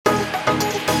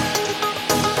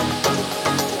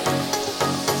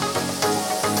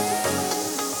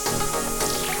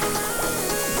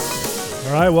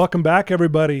right, welcome back,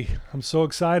 everybody. I'm so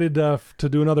excited to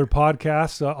do another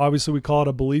podcast. Obviously, we call it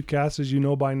a Belief Cast, as you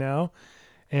know by now.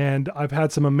 And I've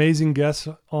had some amazing guests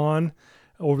on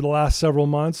over the last several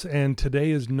months, and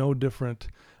today is no different.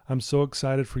 I'm so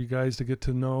excited for you guys to get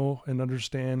to know and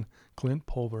understand Clint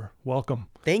Pulver. Welcome.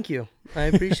 Thank you. I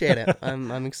appreciate it.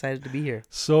 I'm excited to be here.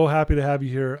 So happy to have you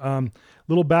here.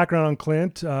 Little background on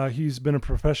Clint. He's been a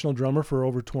professional drummer for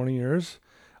over 20 years.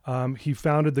 He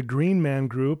founded the Green Man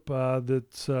Group,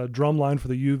 that's drumline for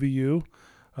the UVU,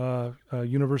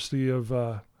 University of,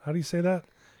 how do you say that?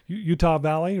 Utah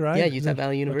Valley, right? Yeah, Utah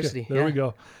Valley University. Okay, there we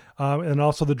go. And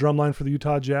also the drumline for the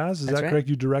Utah Jazz. Is That's that right. correct?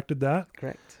 You directed that?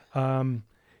 Correct.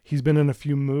 He's been in a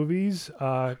few movies.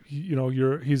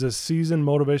 He's a seasoned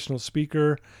motivational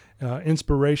speaker,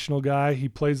 inspirational guy. He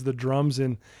plays the drums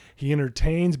and he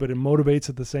entertains, but it motivates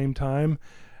at the same time.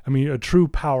 I mean, a true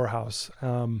powerhouse.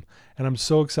 And I'm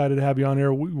so excited to have you on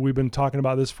here. We've been talking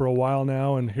about this for a while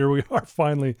now, and here we are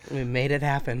finally. We made it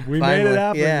happen. We finally. made it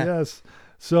happen, Yeah. yes.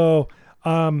 So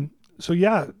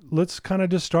yeah, let's kind of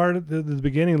just start at the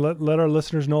beginning. Let our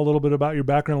listeners know a little bit about your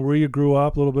background, where you grew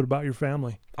up, a little bit about your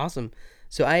family. Awesome.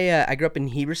 So I grew up in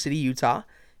Heber City, Utah,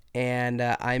 and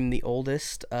I'm the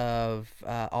oldest of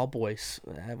all boys.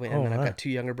 And then I've got two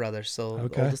younger brothers, so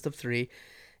Okay. oldest of three.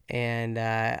 And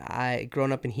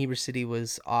growing up in Heber City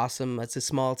was awesome. It's a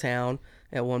small town.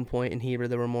 At one point in Heber,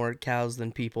 there were more cows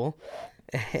than people.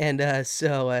 And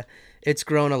so it's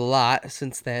grown a lot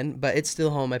since then, but it's still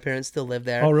home. My parents still live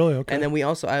there. Oh, really? Okay. And then I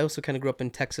also kind of grew up in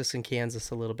Texas and Kansas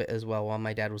a little bit as well while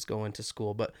my dad was going to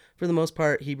school. But for the most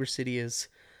part, Heber City is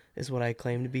what I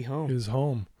claim to be home. His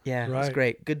home. Yeah, Right. It's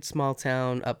great. Good small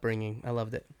town upbringing. I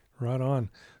loved it. Right on.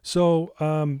 So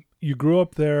you grew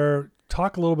up there.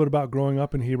 Talk a little bit about growing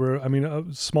up in Heber. I mean, a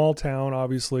small town,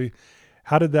 obviously.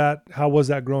 How was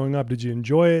that growing up? Did you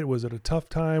enjoy it? Was it a tough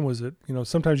time? Was it,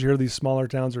 sometimes you hear these smaller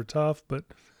towns are tough, but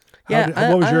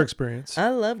what was your experience? I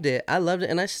loved it.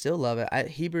 And I still love it.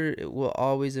 Heber will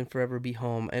always and forever be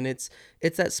home. And it's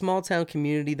that small town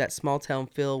community, that small town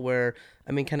feel where,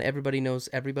 I mean, kind of everybody knows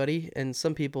everybody. And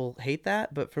some people hate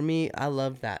that, but for me, I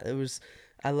loved that.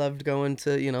 I loved going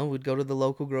to, we'd go to the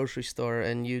local grocery store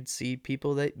and you'd see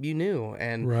people that you knew.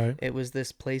 And Right. It was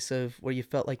this place of where you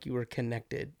felt like you were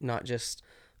connected, not just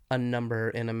a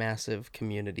number in a massive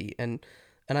community. And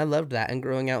I loved that. And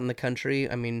growing out in the country,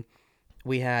 I mean,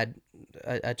 we had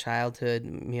a childhood,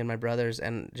 me and my brothers,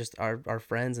 and just our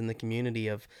friends in the community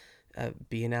of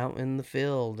being out in the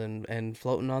field and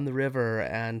floating on the river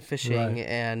and fishing. Right.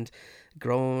 And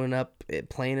growing up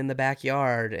playing in the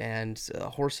backyard and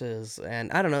horses, and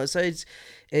I don't know. So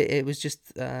it was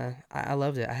just I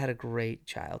loved it. I had a great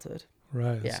childhood.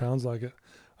 Right. Yeah. It sounds like it.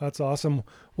 That's awesome.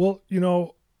 Well,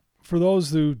 for those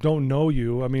who don't know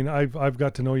you, I mean, I've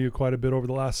got to know you quite a bit over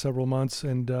the last several months,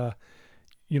 and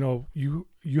you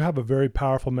have a very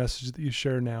powerful message that you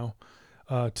share now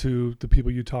to the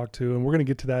people you talk to, and we're going to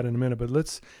get to that in a minute. But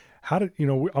I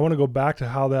want to go back to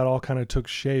how that all kind of took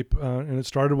shape, and it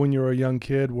started when you were a young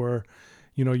kid, where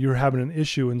you were having an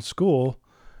issue in school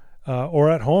or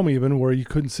at home even, where you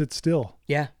couldn't sit still.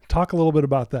 Yeah. Talk a little bit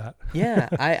about that. Yeah,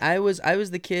 I was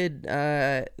the kid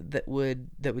that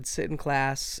would sit in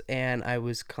class and I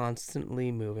was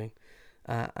constantly moving.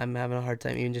 I'm having a hard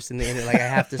time even just in the end. Like I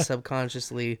have to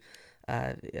subconsciously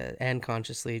and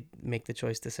consciously make the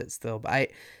choice to sit still. But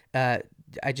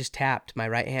I just tapped. My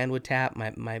right hand would tap.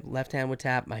 My left hand would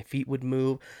tap. My feet would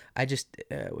move. I just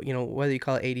whether you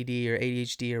call it ADD or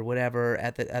ADHD or whatever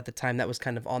at the time, that was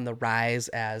kind of on the rise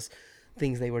as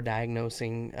things they were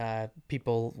diagnosing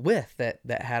people with that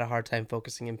had a hard time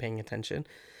focusing and paying attention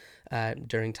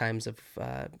during times of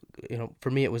for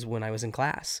me it was when I was in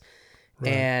class.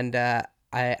 Right. And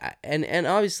and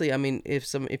obviously, I mean,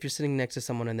 if you're sitting next to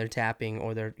someone and they're tapping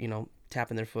or they're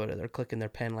tapping their foot or they're clicking their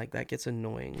pen, like that gets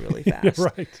annoying really fast.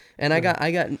 Right. And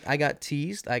Right. I got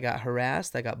teased, I got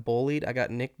harassed, I got bullied, I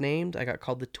got nicknamed, I got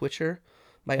called the Twitcher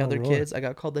by other really? kids, I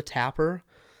got called the Tapper.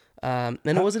 And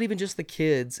it wasn't even just the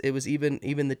kids; it was even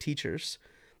the teachers.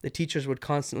 The teachers would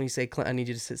constantly say, "Clint, I need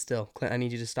you to sit still. Clint, I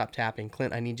need you to stop tapping.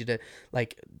 Clint, I need you to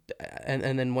like."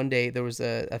 And then one day there was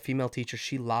a female teacher.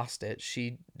 She lost it.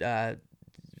 She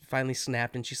finally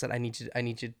snapped and she said, "I need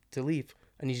you to leave.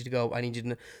 I need you to go. I need you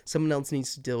to. Someone else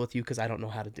needs to deal with you because I don't know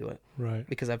how to do it. Right.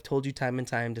 Because I've told you time and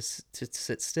time to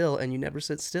sit still, and you never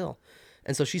sit still."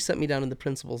 And so she sent me down to the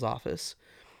principal's office.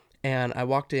 And I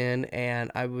walked in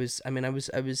and I was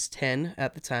 10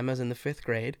 at the time. I was in the 5th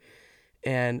grade.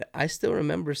 And I still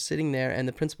remember sitting there and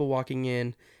the principal walking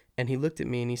in and he looked at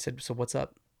me and he said, "So what's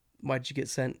up? Why did you get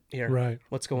sent here? Right.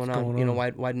 What's going on?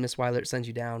 Why did Miss Weilert send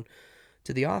you down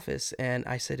to the office?" And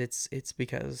I said, it's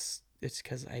because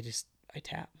I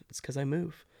tap. It's because I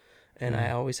move. And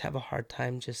I always have a hard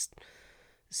time just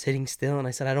sitting still. And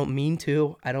I said, I don't mean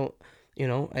to. I don't,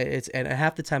 and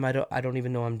half the time I don't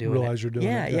even know I'm doing Realize it. you're doing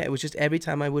it. Yeah. It was just every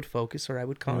time I would focus or I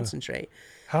would concentrate.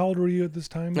 How old were you at this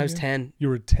time? I was 10. You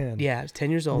were 10. Yeah, I was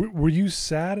 10 years old. Were you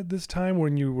sad at this time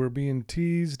when you were being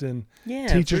teased and Yeah,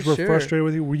 teachers for were sure. frustrated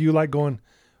with you? Were you like going,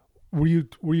 were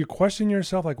you questioning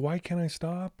yourself like, why can't I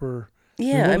stop? Or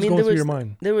Yeah, what was going through your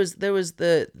mind? There was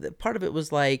the part of it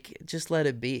was like, just let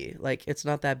it be. Like, it's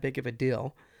not that big of a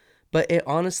deal. But it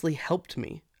honestly helped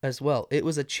me as well. It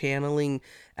was a channeling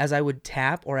as I would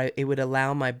tap, it would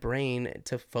allow my brain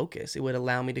to focus. It would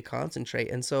allow me to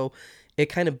concentrate. And so it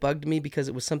kind of bugged me because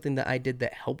it was something that I did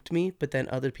that helped me, but then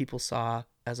other people saw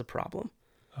as a problem.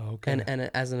 Okay. And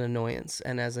as an annoyance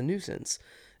and as a nuisance.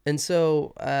 And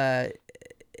so,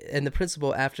 and the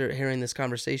principal, after hearing this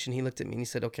conversation, he looked at me and he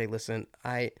said, okay, listen,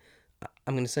 I'm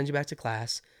going to send you back to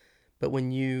class. But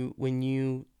when you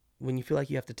feel like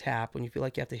you have to tap, when you feel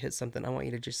like you have to hit something, I want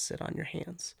you to just sit on your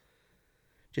hands.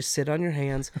 Just sit on your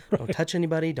hands. Right. Don't touch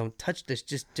anybody. Don't touch this.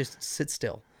 Just sit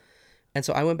still. And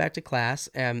so I went back to class,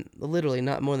 and literally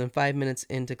not more than 5 minutes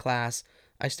into class,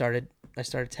 I started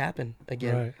tapping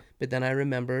again. Right. But then I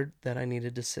remembered that I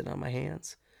needed to sit on my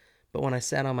hands. But when I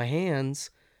sat on my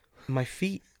hands, my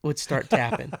feet would start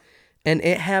tapping. And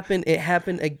it happened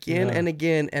again and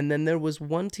again. And then there was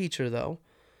one teacher, though.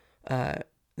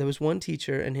 There was one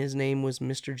teacher, and his name was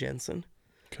Mr. Jensen.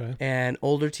 Okay. An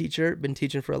older teacher, been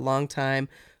teaching for a long time.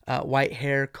 White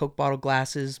hair, Coke bottle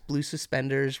glasses, blue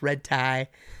suspenders, red tie.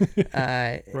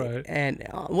 Right. And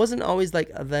wasn't always like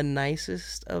the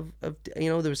nicest of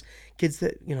there was kids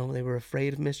that, they were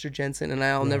afraid of Mr. Jensen. And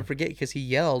I'll never forget because he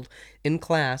yelled in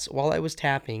class while I was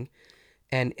tapping.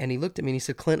 And he looked at me and he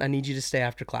said, Clint, I need you to stay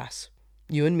after class.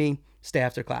 You and me, stay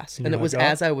after class. And it was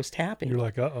as I was tapping. You're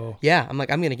like, uh-oh. Yeah, I'm like,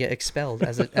 I'm gonna get expelled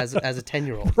as a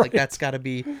 10-year-old. Right. Like, that's got to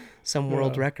be some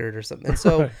world record or something. And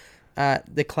so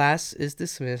the class is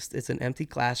dismissed. It's an empty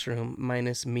classroom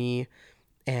minus me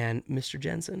and Mr.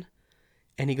 Jensen.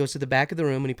 And he goes to the back of the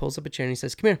room and he pulls up a chair and he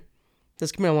says, come here.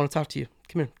 Come here, I want to talk to you.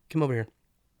 Come here, come over here.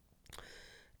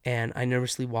 And I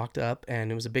nervously walked up,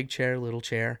 and it was a big chair, little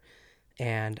chair.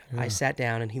 And I sat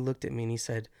down, and he looked at me and he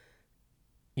said,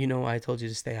 I told you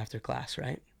to stay after class,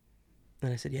 right?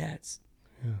 And I said, yeah,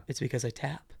 it's because I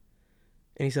tap.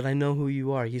 And he said, I know who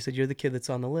you are. He said, you're the kid that's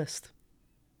on the list.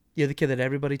 You're the kid that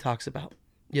everybody talks about.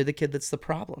 You're the kid that's the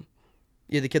problem.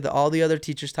 You're the kid that all the other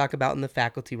teachers talk about in the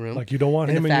faculty room. Like, you don't want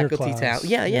him in your class.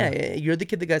 Yeah. You're the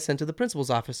kid that got sent to the principal's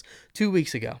office 2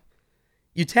 weeks ago.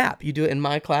 You tap. You do it in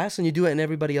my class, and you do it in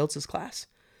everybody else's class.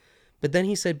 But then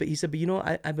he said, but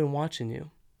I've been watching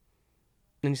you.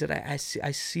 And he said, I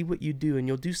see what you do, and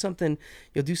you'll do something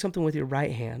with your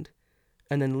right hand,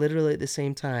 and then literally at the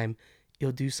same time,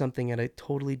 you'll do something at a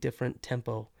totally different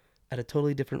tempo, at a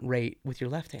totally different rate with your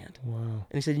left hand. Wow. And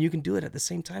he said, you can do it at the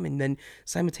same time, and then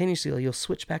simultaneously you'll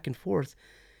switch back and forth.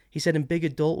 He said, in big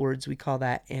adult words, we call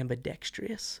that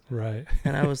ambidextrous. Right.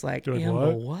 And I was like,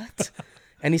 what?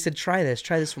 And he said, try this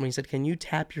for me. He said, can you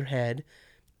tap your head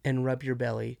and rub your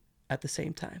belly at the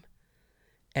same time?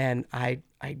 And I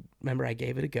remember I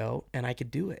gave it a go, and I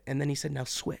could do it. And then he said, now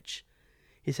switch.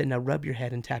 He said, now rub your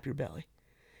head and tap your belly.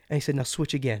 And he said, now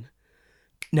switch again.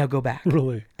 Now go back.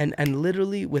 Really? And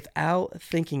literally, without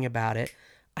thinking about it,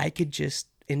 I could just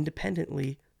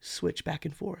independently switch back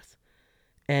and forth.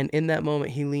 And in that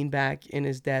moment, he leaned back in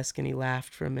his desk and he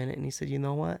laughed for a minute, and he said, you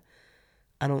know what?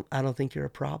 I don't think you're a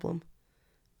problem.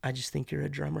 I just think you're a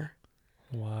drummer.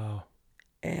 Wow.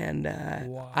 And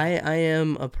I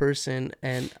am a person,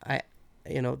 and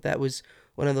that was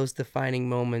one of those defining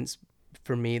moments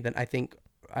for me that I think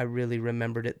I really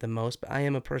remembered it the most. But I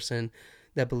am a person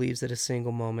that believes that a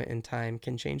single moment in time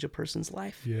can change a person's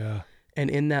life. Yeah. And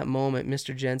in that moment,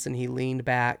 Mr. Jensen, he leaned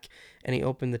back and he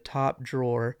opened the top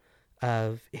drawer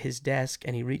of his desk,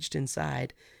 and he reached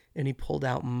inside and he pulled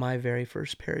out my very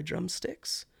first pair of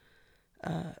drumsticks.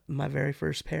 My very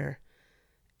first pair.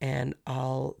 And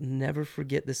I'll never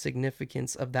forget the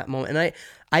significance of that moment. And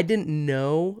I didn't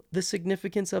know the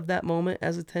significance of that moment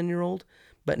as a 10-year-old,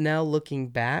 but now looking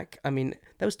back, I mean,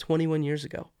 that was 21 years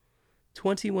ago.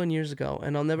 21 years ago.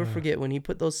 And I'll never forget when he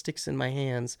put those sticks in my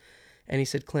hands and he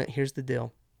said, Clint, here's the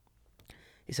deal.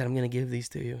 He said, I'm going to give these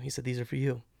to you. He said, these are for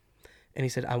you. And he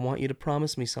said, I want you to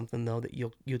promise me something, though, that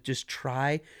you'll just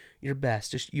try your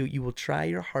best. Just you will try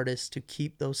your hardest to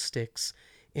keep those sticks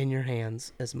in your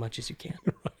hands as much as you can.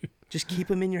 Right. Just keep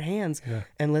them in your hands,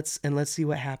 and let's see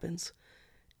what happens.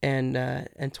 And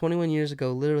 21 years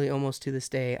ago, literally almost to this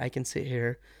day, I can sit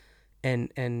here and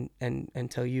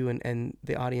tell you and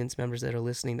the audience members that are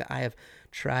listening that I have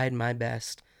tried my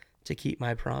best to keep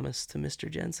my promise to Mr.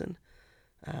 Jensen.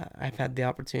 I've had the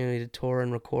opportunity to tour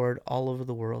and record all over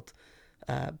the world,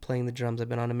 playing the drums. I've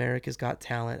been on America's Got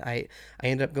Talent. I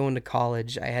ended up going to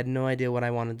college. I had no idea what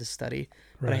I wanted to study,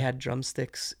 but I had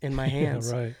drumsticks in my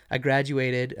hands. Yeah, right. I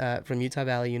graduated from Utah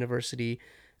Valley University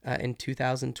in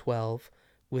 2012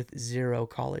 with zero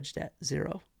college debt,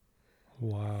 zero.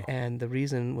 Wow. And the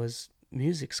reason was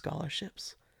music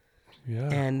scholarships. Yeah.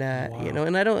 And Wow. you know,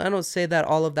 and I don't say that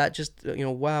all of that just, you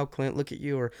know, wow, Clint, look at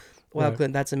you, or wow, Right.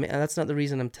 Clint, that's not the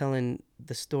reason I'm telling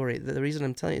the story. The reason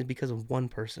I'm telling it is because of one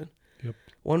person. Yep.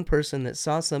 One person that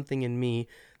saw something in me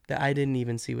that I didn't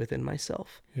even see within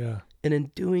myself. Yeah. And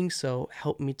in doing so,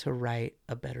 helped me to write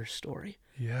a better story.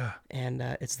 Yeah. And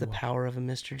it's the power of a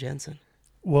Mr. Jensen.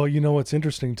 Well, you know, what's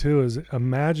interesting too is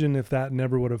imagine if that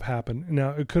never would have happened.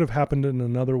 Now, it could have happened in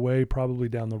another way, probably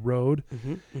down the road.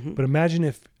 But imagine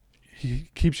if he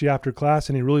keeps you after class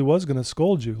and he really was going to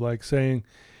scold you, like saying,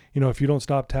 you know, if you don't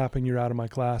stop tapping, you're out of my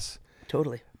class.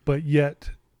 Totally. But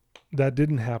yet that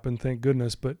didn't happen, thank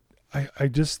goodness. But I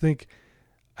just think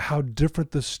how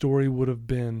different the story would have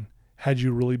been had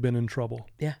you really been in trouble.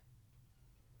 Yeah.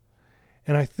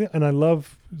 And I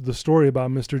love the story about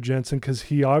Mr. Jensen because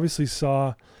he obviously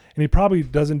saw, and he probably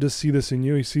doesn't just see this in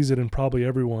you, he sees it in probably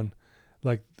everyone,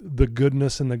 like the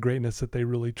goodness and the greatness that they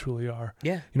really truly are.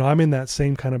 Yeah. You know, I'm in that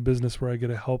same kind of business where I get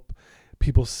to help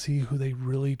people see who they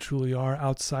really truly are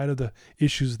outside of the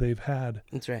issues they've had.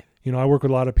 That's right. You know, I work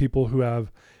with a lot of people who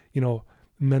have, you know,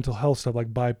 mental health stuff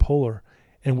like bipolar,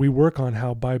 and we work on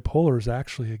how bipolar is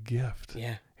actually a gift.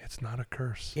 Yeah. It's not a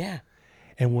curse. Yeah.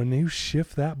 And when you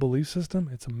shift that belief system,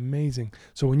 it's amazing.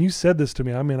 So when you said this to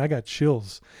me, I mean, I got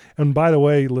chills. And by the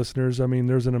way, listeners, I mean,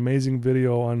 there's an amazing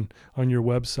video on your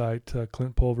website,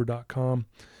 clintpulver.com,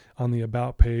 on the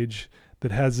About page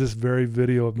that has this very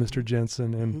video of Mr.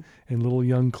 Jensen and little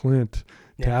young Clint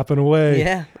tapping away.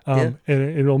 Yeah. And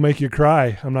it'll make you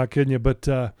cry. I'm not kidding you. But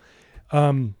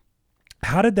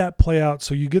how did that play out?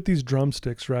 So you get these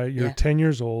drumsticks, right? You're 10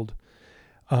 years old.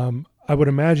 I would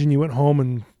imagine you went home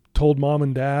and told mom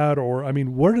and dad, or I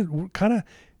mean, where did kind of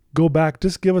go back?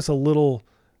 Just give us a little.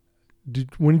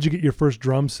 When did you get your first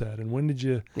drum set, and when did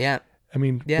you? Yeah. I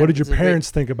mean, what did your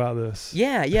parents think about this?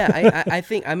 Yeah. I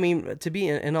think, I mean, to be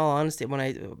in all honesty,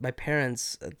 when my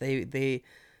parents, they,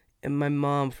 and my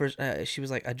mom first, she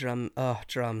was like,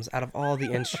 drums out of all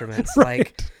the instruments, Right.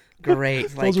 Like,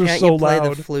 great. Like, Those are can't so you play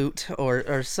loud. the flute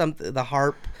or something, the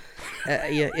harp?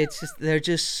 Yeah, it's just, they're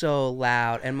just so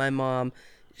loud. And my mom,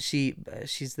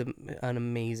 she's an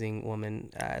amazing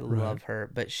woman. I love her,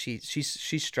 but she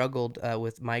struggled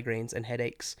with migraines and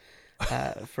headaches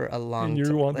for a long time. And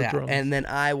you want the drums. And then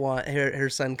I want her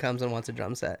son comes and wants a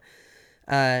drum set.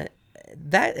 That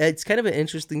it's kind of an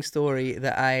interesting story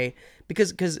that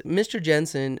because Mr.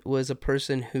 Jensen was a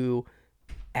person who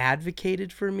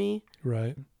advocated for me,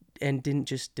 Right. and didn't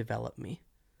just develop me.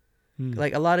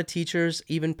 Like a lot of teachers,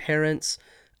 even parents,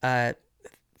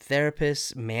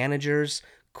 therapists, managers,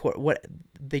 what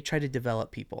they try to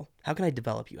develop people. How can I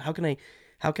develop you? How can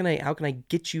I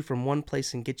get you from one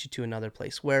place and get you to another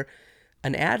place? Where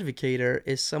an advocator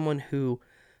is someone who,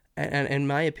 and in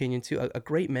my opinion too, a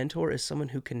great mentor is someone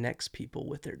who connects people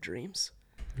with their dreams.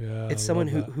 Yeah. It's someone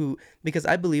who, because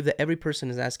I believe that every person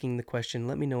is asking the question,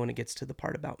 let me know when it gets to the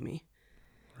part about me.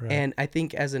 Right. And I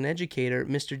think as an educator,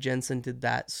 Mr. Jensen did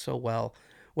that so well.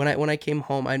 When I came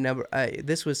home,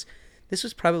 this was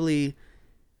probably,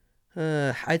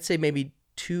 I'd say maybe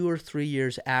 2 or 3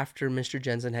 years after Mr.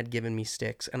 Jensen had given me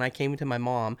sticks, and I came to my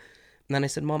mom, and then I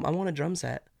said, "Mom, I want a drum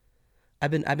set.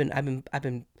 I've been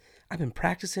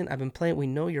practicing. I've been playing. We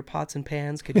know your pots and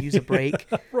pans could use a break.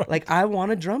 Right. Like, I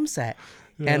want a drum set."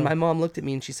 Yeah. And my mom looked at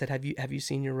me and she said, "Have you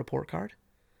seen your report card?"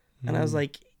 And I was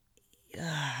like,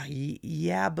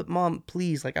 "Yeah, but Mom,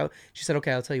 please." She said,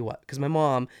 "Okay, I'll tell you what." Because my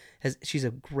mom she's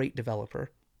a great developer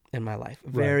in my life,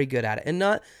 very good at it. And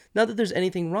not that there's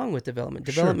anything wrong with development.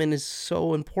 Development is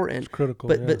so important, It's critical.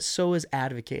 but so is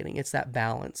advocating. It's that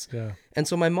balance. Yeah. And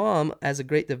so my mom, as a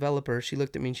great developer, she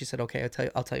looked at me and she said, "Okay,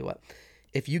 I'll tell you what.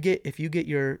 If you get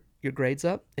your grades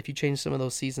up, if you change some of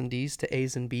those C's and D's to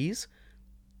A's and B's,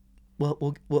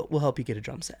 we'll help you get a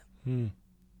drum set."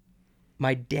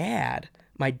 My dad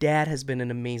has been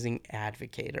an amazing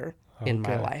advocator in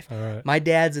my life. All right. My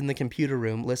dad's in the computer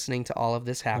room listening to all of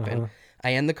this happen.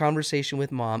 I end the conversation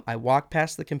with Mom. I walk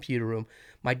past the computer room.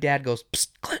 My dad goes, "Psst,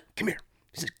 Clint, come here."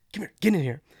 He says, "Come here, get in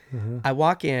here." I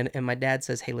walk in and my dad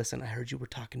says, "Hey, listen, I heard you were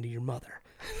talking to your mother."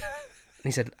 And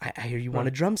he said, I hear you want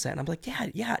a drum set. And I'm like,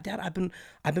 yeah, Dad,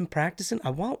 I've been practicing. I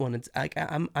want one. It's like,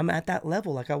 I'm at that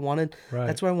level. Like, I wanted,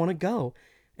 that's where I want to go.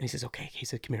 And he says, "Okay." He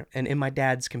said, "Come here." And in my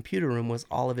dad's computer room was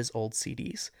all of his old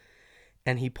CDs.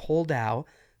 and he pulled out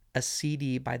a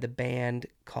CD by the band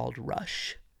called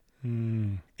Rush.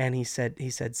 And he said,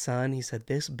 son, he said,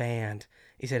 this band,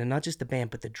 he said, and not just the band,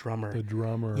 but the drummer. The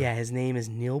drummer. Yeah, his name is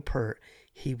Neil Peart.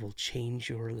 He will change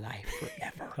your life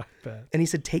forever. I bet. And he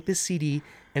said, take this CD,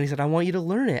 and he said, I want you to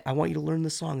learn it. I want you to learn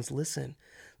the songs. Listen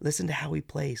to how he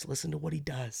plays. Listen to what he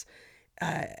does.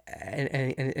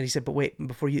 And he said, but wait,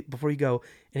 before you go,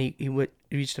 and he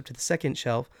reached up to the second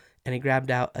shelf, and he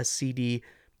grabbed out a CD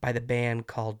by the band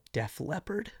called Def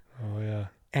Leppard. Oh yeah.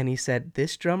 And he said,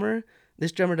 this drummer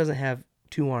doesn't have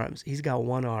two arms. He's got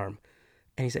one arm.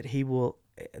 And he said, he will,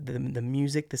 the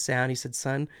music, the sound, he said,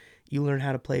 son, you learn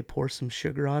how to play Pour Some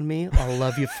Sugar on Me, I'll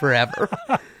love you forever.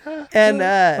 And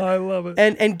I love it.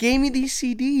 And gave me these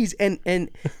CDs. And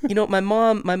you know, my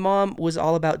mom was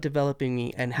all about developing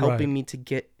me and helping me to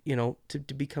get, you know, to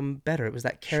become better. It was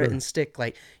that carrot and stick,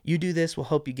 like, you do this, we'll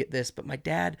help you get this. But my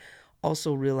dad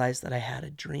also realized that I had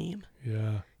a dream.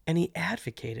 Yeah. And he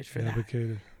advocated for that.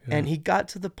 Yeah. And he got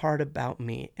to the part about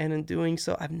me. And in doing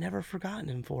so, I've never forgotten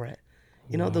him for it.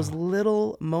 You know, those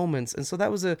little moments. And so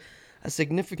that was a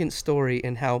significant story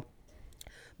in how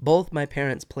both my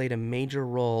parents played a major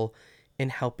role in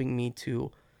helping me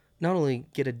to not only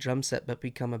get a drum set, but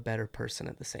become a better person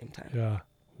at the same time. Yeah.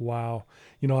 Wow.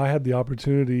 You know, I had the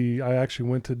opportunity, I actually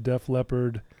went to Def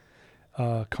Leppard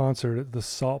concert at the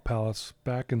Salt Palace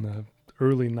back in the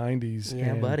early 90s.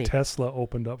 Yeah, and buddy. Tesla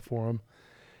opened up for him.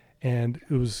 And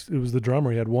it was the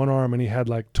drummer. He had one arm and he had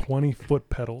like 20 foot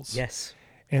pedals. Yes.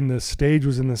 And the stage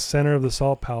was in the center of the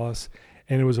Salt Palace,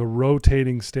 and it was a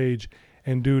rotating stage.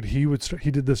 And dude, he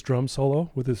did this drum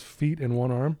solo with his feet and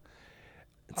one arm.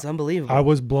 It's unbelievable. I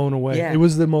was blown away. Yeah. It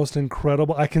was the most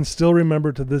incredible. I can still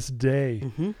remember to this day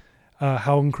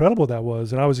how incredible that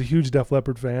was. And I was a huge Def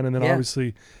Leppard fan. And then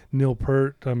obviously Neil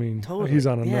Peart. I mean, he's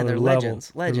on another they're level.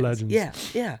 legends. They're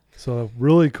legends. Yeah. So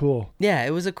really cool. Yeah,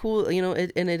 it was a cool, you know,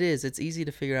 and it is. It's easy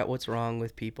to figure out what's wrong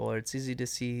with people, or it's easy to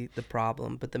see the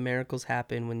problem. But the miracles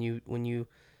happen when you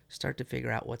start to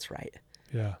figure out what's right.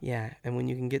 Yeah. Yeah, and when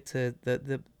you can get to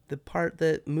the part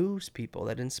that moves people,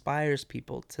 that inspires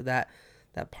people, to that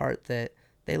part that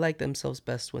they like themselves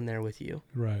best when they're with you.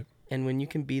 Right. And when you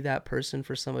can be that person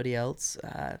for somebody else,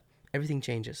 everything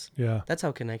changes. Yeah. That's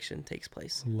how connection takes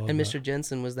place. Love And that. Mr.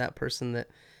 Jensen was that person that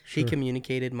he Sure.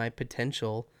 communicated my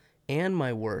potential and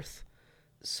my worth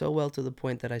so well to the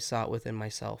point that I saw it within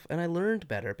myself. And I learned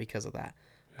better because of that.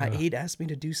 Yeah. He'd ask me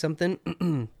to do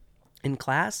something in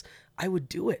class, I would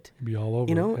do it. Be all over.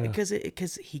 You know, it, yeah.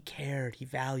 because he cared, he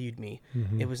valued me.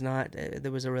 Mhm. It was not,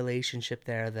 there was a relationship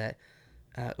there that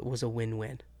was a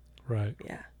win-win. Right.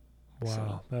 Yeah.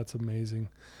 Wow, that's amazing.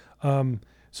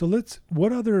 So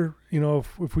what other,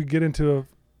 if we get into,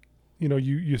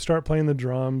 you start playing the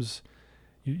drums,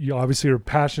 you obviously are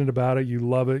passionate about it. You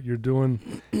love it. You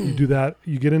do that.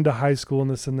 You get into high school and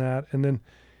this and that. And then,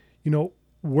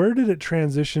 where did it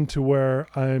transition to where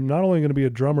I'm not only going to be a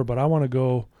drummer, but I want to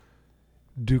go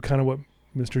do kind of what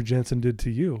Mr. Jensen did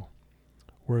to you,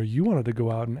 where you wanted to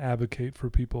go out and advocate for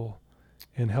people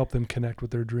and help them connect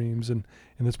with their dreams. And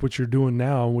that's what you're doing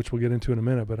now, which we'll get into in a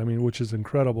minute, but I mean, which is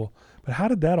incredible. But how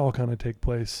did that all kind of take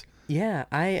place? Yeah,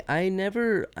 I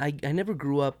never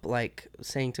grew up like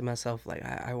saying to myself, like,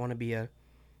 I want to be a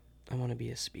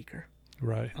speaker.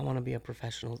 Right. I want to be a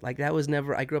professional. Like, that was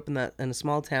never, I grew up in a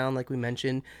small town, like we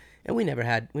mentioned, and we never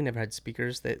had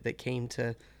speakers that came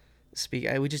to speak.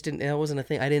 We just didn't, that wasn't a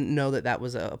thing. I didn't know that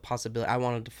was a possibility. I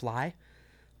wanted to fly.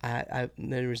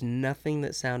 There was nothing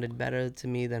that sounded better to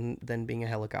me than being a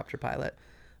helicopter pilot.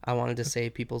 I wanted to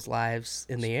save people's lives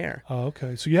in the air. Oh,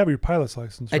 okay. So you have your pilot's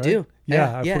license, right? I do.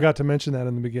 Yeah, I yeah. forgot to mention that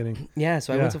in the beginning. Yeah,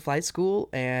 so I went to flight school,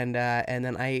 and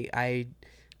then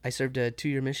I served a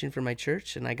 2-year mission for my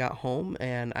church, and I got home,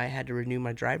 and I had to renew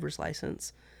my driver's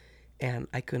license, and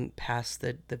I couldn't pass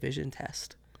the vision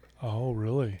test. Oh,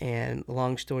 really? And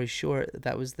long story short,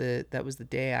 that was the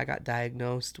day I got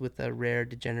diagnosed with a rare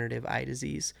degenerative eye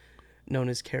disease known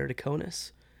as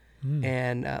keratoconus.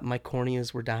 And my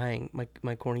corneas were dying.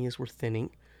 My corneas were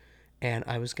thinning, and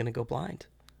I was going to go blind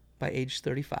by age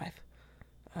 35.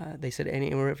 They said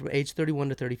anywhere from age 31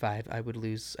 to 35, I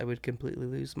would completely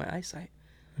lose my eyesight.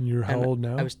 And you're how old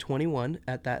now? I was 21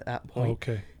 at that point. Oh,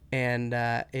 okay. And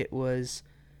that was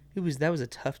a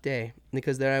tough day,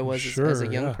 because there I was as a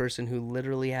young person who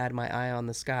literally had my eye on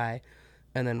the sky,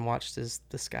 and then watched as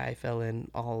the sky fell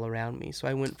in all around me. So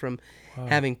I went from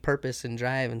having purpose and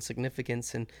drive and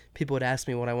significance, and people would ask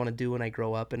me what I want to do when I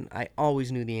grow up, and I always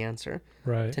knew the answer.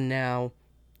 Right. To now,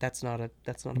 that's not a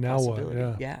now possibility.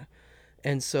 What? Yeah.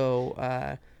 And so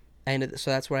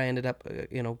so that's where I ended up,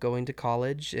 going to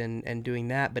college and doing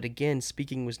that. But again,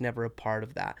 speaking was never a part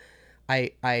of that.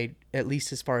 I at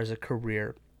least as far as a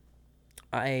career,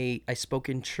 I spoke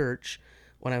in church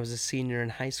when I was a senior in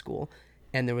high school,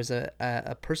 and there was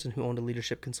a person who owned a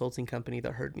leadership consulting company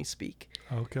that heard me speak.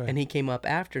 Okay. And he came up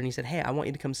after and he said, "Hey, I want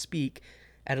you to come speak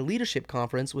at a leadership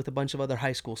conference with a bunch of other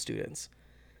high school students."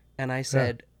 And I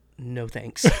said, "No,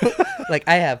 thanks." Like,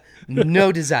 I have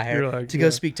no desire You're like, to go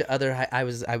speak to other. I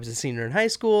was a senior in high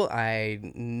school. I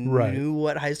Right. knew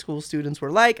what high school students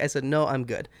were like. I said, "No, I'm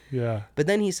good." Yeah. But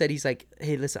then he's like,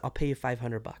 "Hey, listen, I'll pay you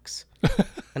 $500."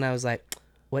 And I was like,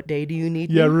 "What day do you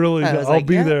need Yeah, me?" really, I was I'll like,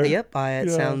 be "Yeah, there." Yep, it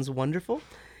Yeah. sounds wonderful."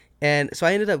 And so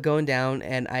I ended up going down,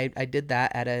 and I did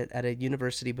that at a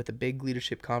university with a big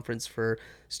leadership conference for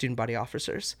student body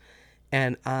officers,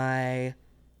 and I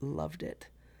loved it.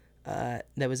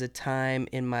 There was a time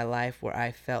in my life where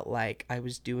I felt like I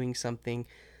was doing something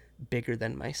bigger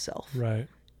than myself, Right.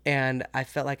 and I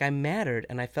felt like I mattered,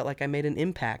 and I felt like I made an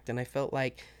impact, and I felt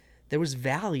like there was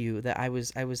value that I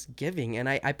was giving. And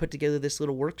I put together this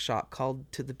little workshop called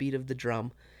 "To the Beat of the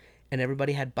Drum," and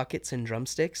everybody had buckets and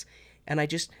drumsticks, and I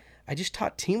just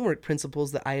taught teamwork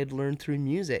principles that I had learned through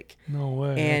music. No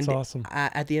way. And That's awesome.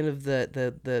 at the end of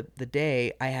the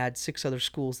day, I had 6 other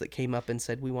schools that came up and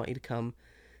said, "We want you to come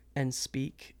and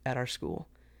speak at our school."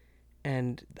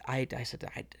 And I said,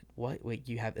 "What? Wait,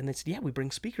 you have?" And they said, "Yeah, we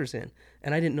bring speakers in."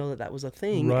 And I didn't know that that was a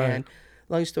thing. Right. And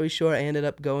long story short, I ended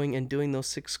up going and doing those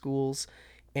 6 schools.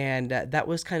 And that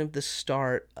was kind of the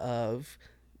start of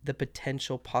the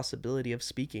potential possibility of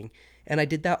speaking. And I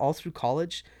did that all through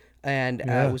college. And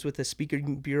I was with a speaker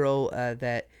bureau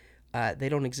that they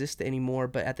don't exist anymore.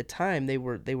 But at the time, they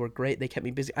were great. They kept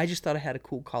me busy. I just thought I had a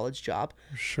cool college job.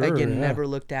 Sure. Again, yeah. never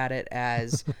looked at it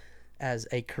as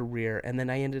a career. And then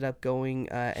I ended up going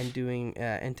and doing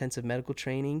intensive medical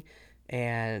training,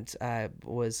 and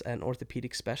was an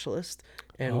orthopedic specialist,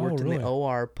 and worked in really? the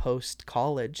OR post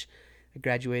college. I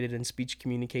graduated in speech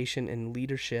communication and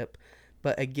leadership,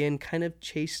 but again, kind of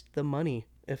chased the money,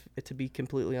 if to be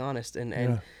completely honest,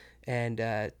 and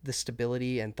the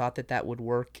stability, and thought that would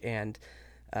work, and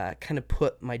kind of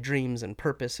put my dreams and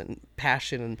purpose and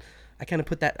passion, and I kind of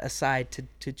put that aside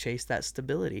to chase that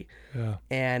stability. Yeah.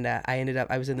 And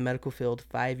I was in the medical field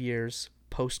 5 years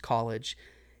post college,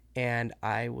 and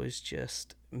I was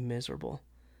just miserable.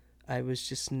 I was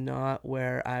just not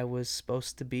where I was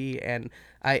supposed to be. And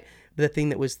the thing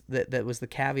that was the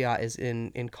caveat is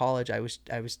in college I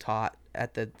was taught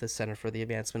at the Center for the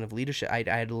Advancement of Leadership. I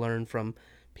had learned from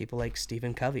people like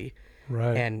Stephen Covey,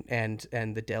 Right. and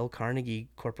the Dale Carnegie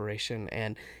Corporation,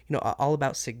 and all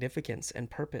about significance and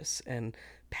purpose and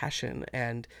passion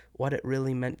and what it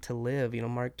really meant to live.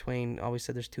 Mark Twain always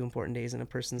said there's 2 important days in a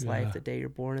person's life: the day you're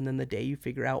born, and then the day you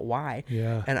figure out why.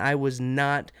 Yeah. And I was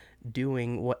not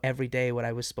doing every day what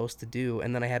I was supposed to do.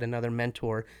 And then I had another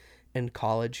mentor in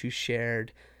college who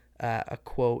shared a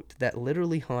quote that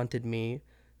literally haunted me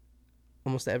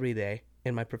almost every day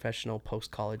in my professional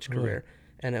post-college career.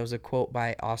 And it was a quote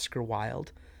by Oscar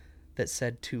Wilde that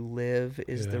said, "To live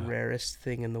is the rarest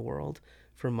thing in the world,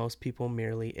 for most people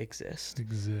merely exist."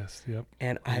 Yep.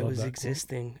 And I I love was that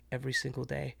existing every single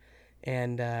day.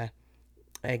 And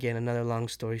again, another long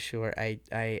story short, I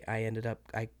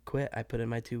quit. I put in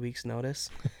my 2 weeks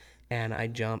notice, and I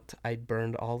jumped. I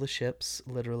burned all the ships,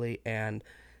 literally, and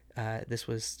this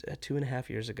was 2.5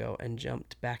 years ago, and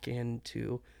jumped back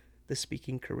into the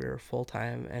speaking career full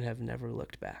time, and have never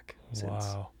looked back since.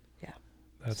 Wow. Yeah.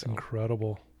 That's So,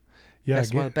 incredible. Yeah. That's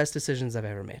one Again, of the best decisions I've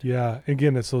ever made. yeah.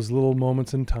 Again, it's those little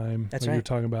moments in time That's that you're right.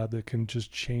 talking about that can just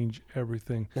change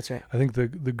everything. That's right. I think the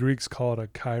Greeks call it a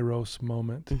kairos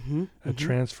moment, Mm-hmm. a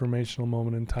transformational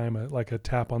moment in time, like a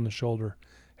tap on the shoulder.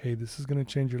 Hey, this is going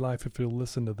to change your life if you'll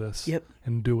listen to this Yep.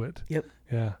 and do it. Yep.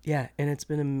 Yeah. Yeah, and it's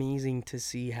been amazing to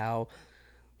see how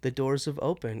the doors have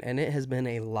opened, and it has been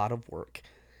a lot of work.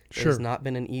 It Sure. has not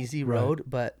been an easy Right. road,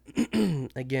 but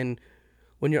again,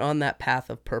 when you're on that path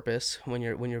of purpose, when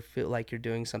you feel like you're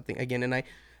doing something again, and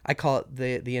I call it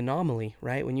the anomaly,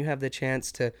 right? When you have the chance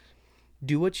to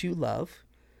do what you love,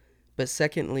 but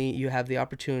secondly, you have the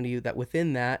opportunity that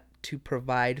within that to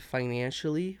provide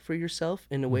financially for yourself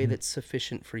in a way that's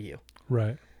sufficient for you.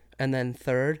 Right. And then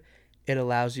third, it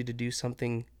allows you to do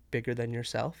something bigger than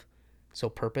yourself. So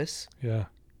purpose. Yeah.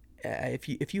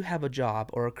 If you have a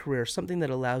job or a career, something that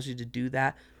allows you to do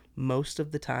that most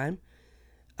of the time,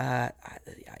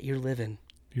 you're living.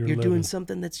 You're living. doing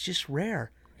something that's just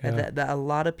rare. And Yeah. that a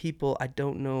lot of people, I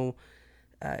don't know,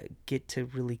 get to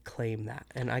really claim that.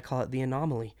 And I call it the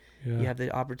anomaly. Yeah. You have the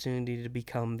opportunity to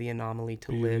become the anomaly,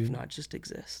 to live, not just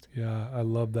exist. Yeah, I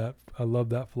love that. I love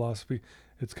that philosophy.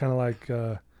 It's kind of like,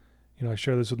 I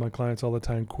share this with my clients all the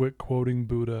time. Quit quoting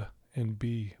Buddha and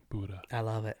be Buddha. I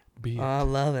love it. Be it. I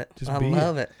love it. Just I be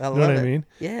love it. it. I You know love what it. I mean?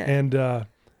 Yeah. And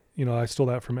I stole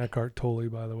that from Eckhart Tolle,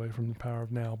 by the way, from The Power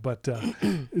of Now. But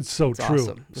it's so It's true.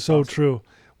 awesome. It's So awesome. true.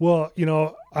 Well,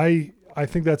 I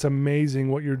think that's amazing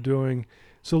what you're doing.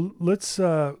 So let's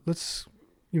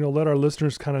let our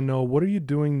listeners kind of know, what are you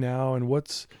doing now, and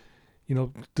what's,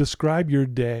 describe your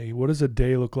day. What does a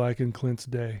day look like in Clint's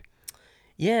day?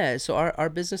 Yeah, so our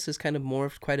business has kind of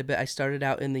morphed quite a bit. I started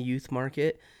out in the youth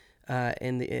market,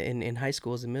 in high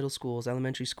schools and middle schools,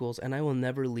 elementary schools, and I will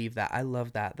never leave that. I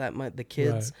love that. The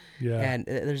kids, Right. Yeah. and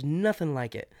there's nothing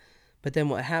like it. But then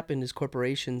what happened is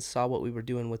corporations saw what we were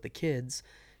doing with the kids,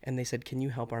 and they said, "Can you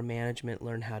help our management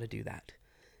learn how to do that?"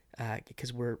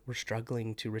 Because we're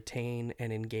struggling to retain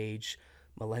and engage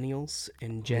millennials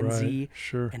and Gen Right. Z,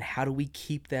 Sure. and how do we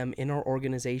keep them in our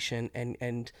organization,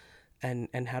 and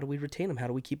how do we retain them? How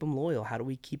do we keep them loyal? How do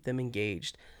we keep them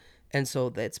engaged? And so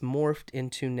that's morphed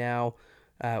into now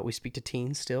we speak to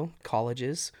teens still,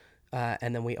 colleges,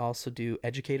 and then we also do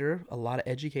a lot of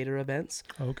educator events.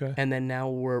 Okay. And then now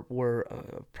we're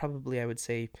probably, I would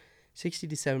say, 60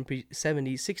 to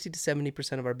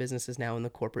 70% of our business is now in the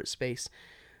corporate space.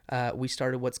 We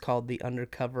started what's called the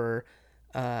Undercover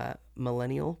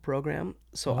Millennial Program.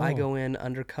 So I Oh. go in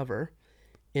undercover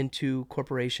into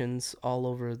corporations all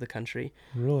over the country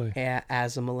Really?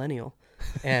 as a millennial.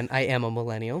 And I am a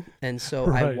millennial. And so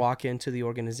I Right. walk into the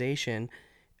organization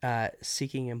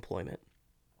seeking employment,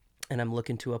 and I'm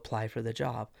looking to apply for the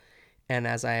job. And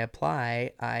as I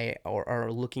apply,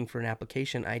 or looking for an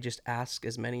application, I just ask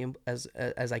as many as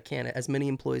I can, as many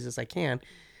employees as I can,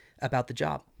 about the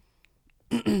job,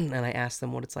 and I ask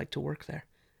them what it's like to work there.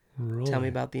 Really? Tell me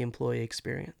about the employee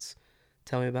experience.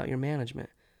 Tell me about your management.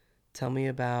 Tell me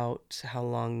about how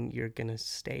long you're gonna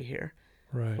stay here.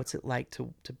 Right. What's it like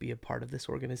to be a part of this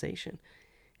organization?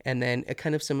 And then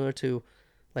kind of similar to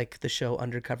like the show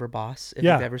Undercover Boss, if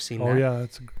Yeah. you've ever seen Oh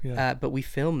that. yeah. Yeah. But we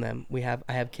film them. I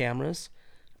have cameras,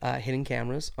 hidden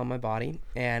cameras on my body,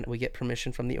 and we get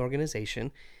permission from the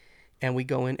organization, and we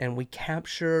go in and we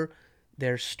capture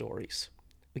their stories.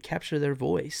 We capture their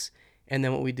voice. And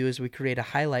then what we do is we create a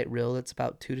highlight reel that's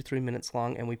about 2 to 3 minutes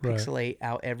long, and we Right. pixelate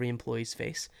out every employee's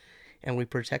face, and we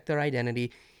protect their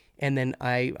identity. And then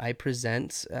I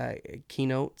present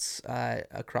keynotes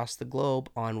across the globe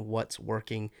on what's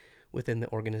working within the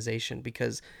organization,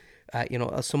 because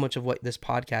so much of what this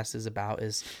podcast is about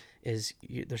is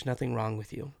there's nothing wrong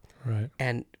with you, Right.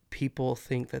 and people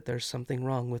think that there's something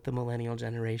wrong with the millennial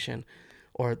generation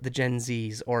or the Gen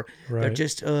Zs, or they're Right.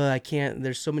 just I can't.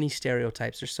 There's so many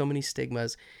stereotypes, there's so many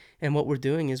stigmas, and what we're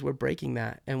doing is we're breaking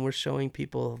that, and we're showing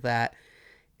people that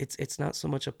it's not so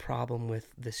much a problem with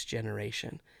this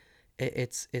generation.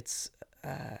 It's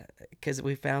because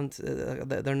we found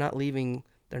they're not leaving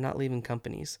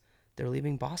companies, they're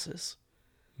leaving bosses,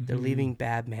 they're Mhm. leaving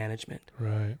bad management,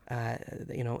 Right.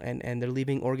 and they're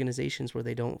leaving organizations where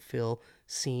they don't feel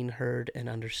seen, heard, and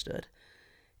understood.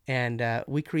 And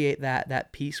we create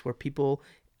that piece where people,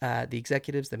 the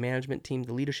executives, the management team,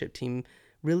 the leadership team,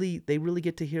 really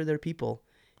get to hear their people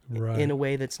Right. in a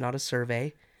way that's not a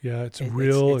survey. Yeah. It's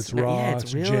real. It's raw. Yeah,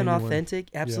 it's real genuine. and authentic.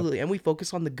 Absolutely. And we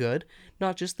focus on the good,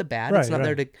 not just the bad. Right, It's not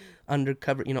there right.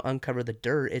 to uncover the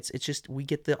dirt. It's just we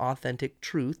get the authentic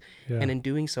truth, Yeah. and in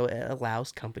doing so, it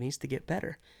allows companies to get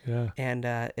better. Yeah. And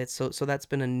it's so that's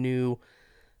been a new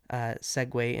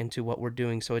segue into what we're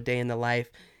doing. So a day in the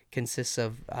life consists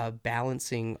of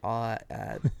balancing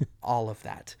all of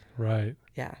that. Right.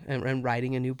 Yeah, and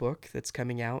writing a new book that's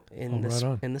coming out in right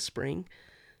on. in the spring.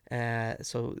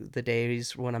 So the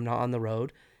days when I'm not on the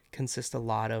road consist a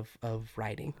lot of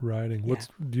writing. Writing. Yeah.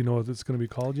 Do you know what it's going to be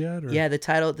called yet? Or? Yeah, the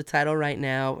title right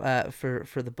now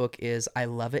for the book is "I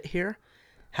Love It Here: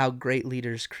 How Great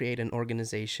Leaders Create an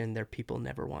Organization Their People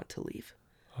Never Want to Leave."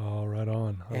 Oh, right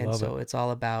on. I And love so it. it's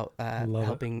all about love it.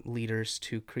 helping leaders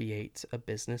to create a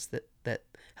business that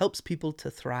helps people to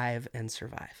thrive and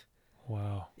survive.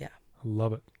 Wow. Yeah. I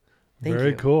love it. Thank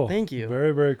Very you. cool. Thank you.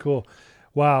 Very, very cool.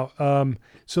 Wow.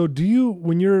 So do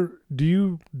you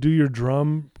do your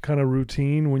drum kind of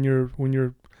routine when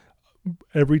you're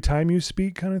every time you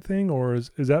speak kind of thing, or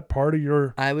is that part of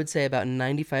your? I would say about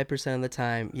 95% of the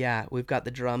time, yeah, we've got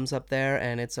the drums up there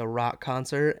and it's a rock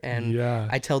concert, and Yeah.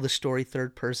 I tell the story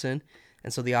third person,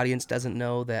 and so the audience doesn't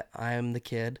know that I'm the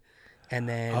kid. And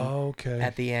then Oh, okay.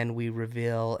 at the end we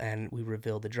reveal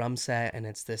the drum set, and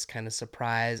it's this kind of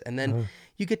surprise, and then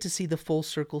you get to see the full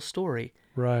circle story,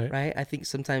 Right. right? I think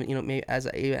sometimes, maybe as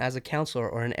a counselor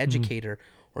or an educator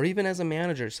or even as a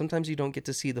manager, sometimes you don't get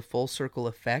to see the full circle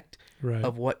effect Right.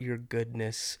 of what your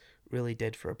goodness really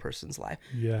did for a person's life.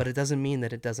 Yeah. But it doesn't mean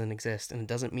that it doesn't exist, and it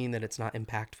doesn't mean that it's not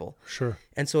impactful. Sure.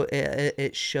 And so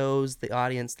it shows the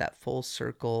audience that full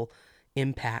circle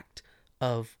impact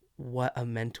of what a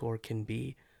mentor can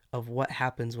be, of what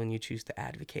happens when you choose to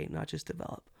advocate, not just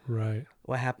develop. Right.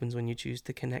 What happens when you choose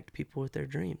to connect people with their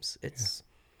dreams. It's,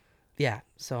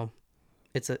 so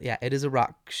it is a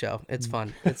rock show. It's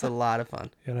fun. It's a lot of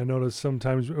fun. And I notice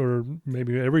sometimes, or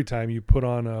maybe every time, you put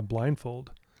on a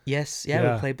blindfold. Yes.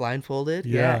 Yeah. We play blindfolded.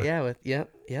 Yeah. Yep.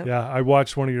 Yeah. I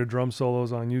watched one of your drum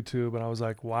solos on YouTube, and I was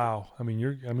like, wow. I mean,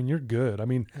 you're good. I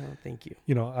mean, Oh, thank you.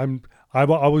 you know, I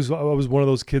was one of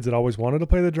those kids that always wanted to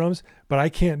play the drums, but I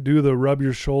can't do the rub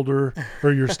your shoulder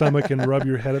or your stomach and rub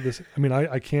your head at this. I mean,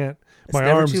 I can't. It's My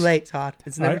never arms. too late, Todd.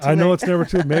 It's never too late. I know it's never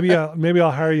too. Maybe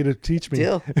I'll hire you to teach me.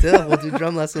 Deal. We'll do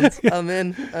drum lessons. I'm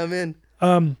in.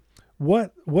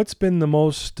 What's been the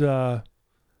most, I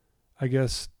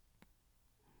guess,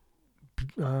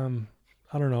 I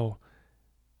don't know,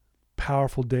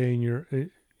 powerful day in your,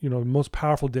 most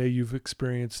powerful day you've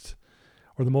experienced,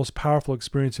 or the most powerful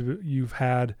experience you've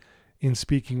had in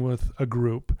speaking with a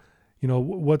group? You know,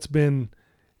 what's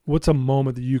a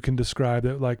moment that you can describe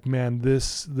that, like, man,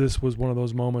 this was one of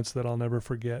those moments that I'll never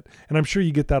forget? And I'm sure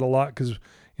you get that a lot, because,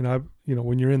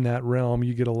 when you're in that realm,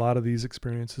 you get a lot of these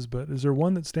experiences, but is there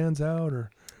one that stands out?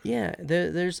 Or Yeah,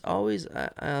 there's always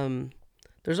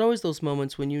those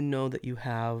moments when you know that you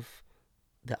have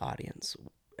the audience.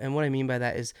 And what I mean by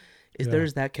that is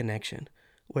there's that connection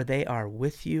where they are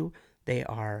with you.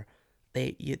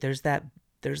 There's that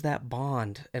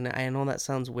bond. And I know that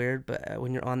sounds weird, but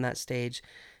when you're on that stage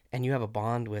and you have a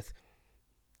bond with,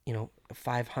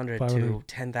 500 to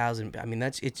 10,000, I mean,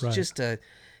 it's Right. just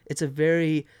it's a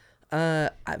very,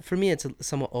 for me, it's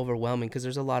somewhat overwhelming, because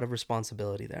there's a lot of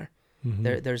responsibility there.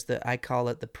 Mm-hmm. I call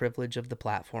it the privilege of the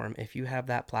platform. If you have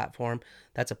that platform,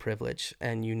 that's a privilege,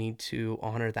 and you need to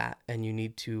honor that, and you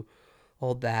need to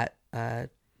hold that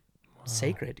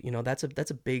sacred. That's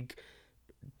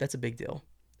a big deal.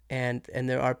 And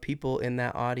there are people in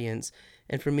that audience,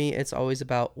 and for me, it's always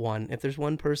about one. If there's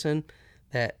one person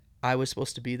that I was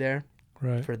supposed to be there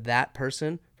Right. for that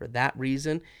person, for that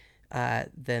reason,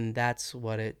 then that's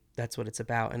what it's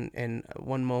about. And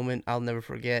one moment I'll never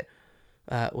forget,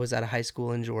 was at a high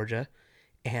school in Georgia,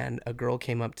 and a girl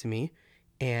came up to me,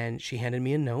 and she handed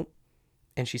me a note,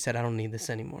 and she said, "I don't need this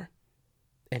anymore."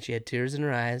 And she had tears in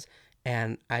her eyes,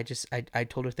 and I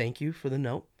told her thank you for the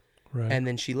note, Right. and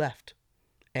then she left.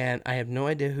 And I have no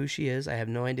idea who she is. I have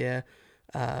no idea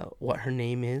what her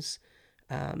name is.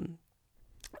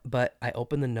 But I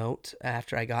opened the note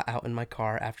after I got out in my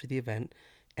car after the event,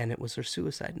 and it was her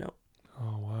suicide note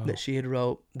Oh, wow. that she had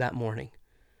wrote that morning.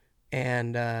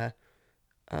 And that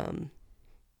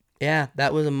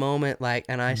was a moment,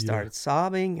 and I started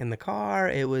sobbing in the car.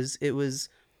 It was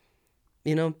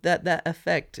that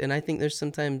effect. And I think there's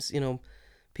sometimes,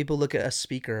 people look at a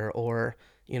speaker, or,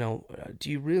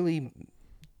 do you really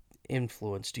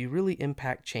influence? Do you really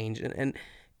impact change? And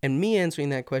me answering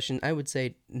that question, I would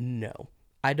say no.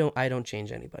 I don't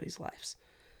change anybody's lives.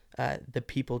 The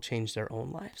people change their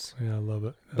own lives. Yeah, I love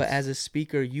it. But as a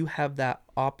speaker, you have that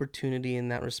opportunity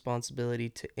and that responsibility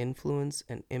to influence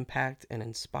and impact and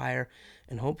inspire,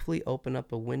 and hopefully open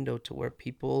up a window to where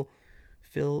people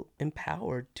feel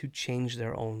empowered to change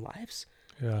their own lives,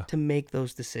 to make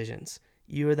those decisions.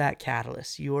 You're that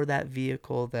catalyst. You're that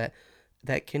vehicle that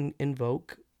can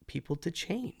invoke people to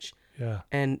change. Yeah.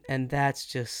 And that's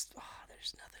just,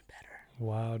 there's nothing better.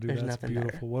 Wow, dude, There's that's nothing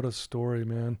beautiful. better. What a story,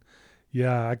 man.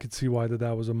 Yeah, I could see why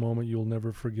that was a moment you'll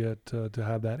never forget, to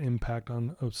have that impact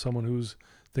of someone who's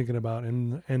thinking about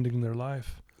ending their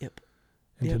life. Yep.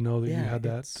 And to know that you Yeah, had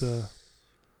that,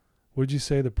 what did you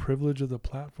say, the privilege of the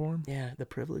platform? Yeah, the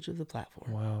privilege of the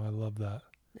platform. Wow, I love that.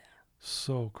 Yeah.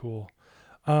 So cool.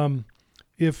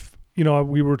 If,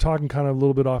 we were talking kind of a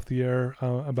little bit off the air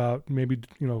about maybe,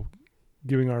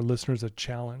 giving our listeners a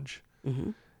challenge.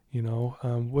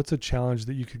 Mm-hmm. What's a challenge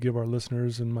that you could give our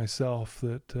listeners and myself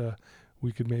that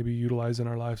we could maybe utilize in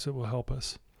our lives that will help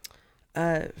us?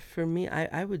 For me,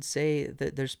 I would say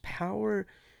that there's power.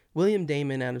 William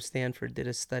Damon out of Stanford did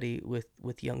a study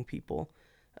with young people,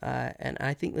 and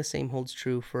I think the same holds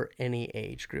true for any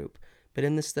age group. But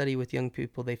in the study with young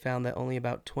people, they found that only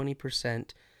about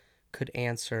 20% could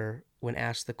answer when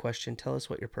asked the question, "Tell us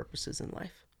what your purpose is in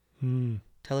life.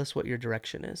 Tell us what your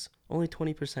direction is." Only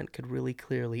 20% could really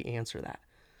clearly answer that.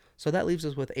 So that leaves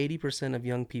us with 80% of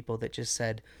young people that just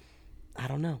said, I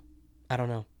don't know.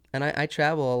 And I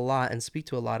travel a lot and speak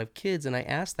to a lot of kids, and I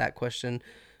ask that question,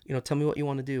 tell me what you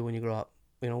want to do when you grow up.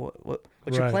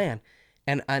 What's your Right. plan?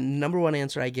 And number one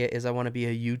answer I get is I want to be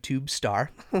a YouTube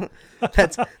star.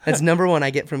 that's number one I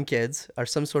get from kids, or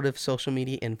some sort of social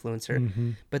media influencer.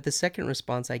 Mm-hmm. But the second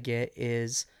response I get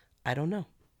is, I don't know.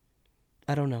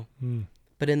 I don't know. Mm.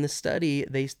 But in the study,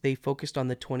 they focused on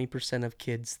the 20% of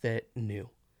kids that knew.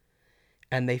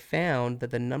 And they found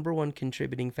that the number one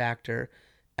contributing factor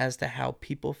as to how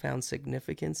people found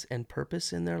significance and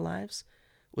purpose in their lives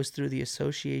was through the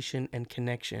association and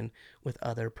connection with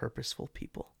other purposeful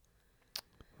people.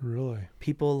 Really?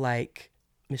 People like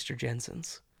Mr.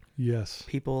 Jensen's. Yes.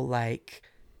 People like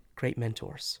great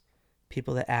mentors.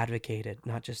 People that advocated,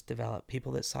 not just developed.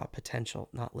 People that saw potential,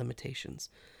 not limitations.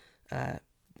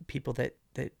 People that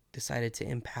decided to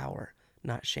empower,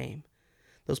 not shame.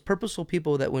 Those purposeful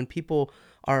people that when people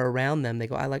are around them, they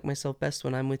go, I like myself best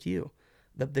when I'm with you.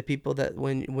 The people that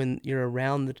when you're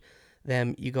around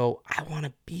them, you go, I want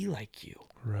to be like you.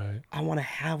 Right. I want to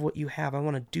have what you have. I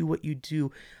want to do what you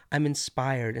do. I'm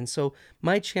inspired. And so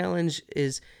my challenge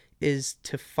is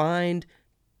to find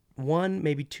one,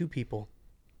 maybe two people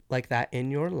like that in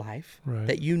your life, Right.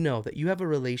 that you know, that you have a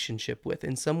relationship with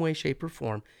in some way, shape, or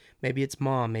form. Maybe it's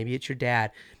mom, maybe it's your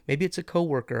dad, maybe it's a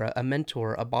coworker, a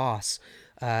mentor, a boss,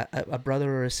 a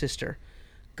brother or a sister.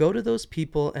 Go to those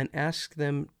people and ask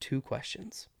them two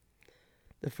questions.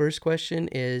 The first question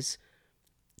is,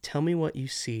 tell me what you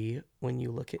see when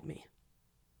you look at me.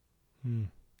 Mm.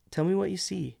 Tell me what you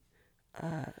see.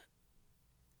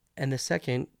 And the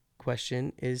second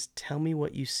question is, tell me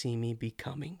what you see me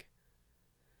becoming.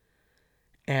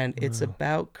 And it's Wow.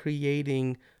 about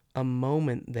creating a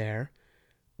moment there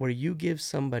where you give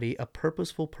somebody, a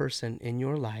purposeful person in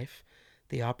your life,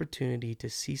 the opportunity to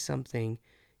see something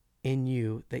in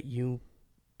you that you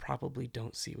probably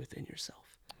don't see within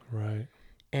yourself. Right.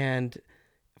 And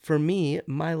for me,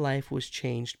 my life was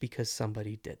changed because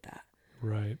somebody did that.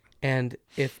 Right. And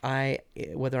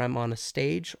whether I'm on a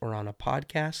stage or on a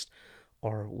podcast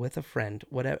or with a friend,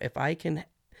 whatever, if I can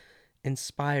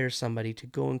inspire somebody to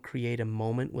go and create a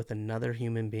moment with another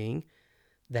human being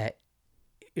that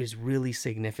is really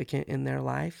significant in their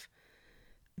life,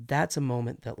 that's a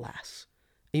moment that lasts.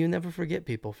 You never forget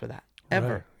people for that.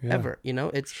 Ever. Right. Yeah. Ever. You know,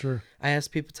 it's Sure. I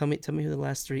ask people, tell me who the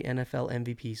last 3 NFL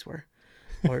MVPs were.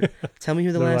 Or tell me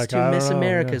who the They're last like, 2 "I don't Miss know,"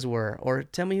 Americas were. Or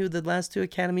tell me who the last 2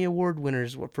 Academy Award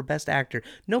winners were for Best Actor.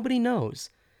 Nobody knows.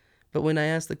 But when I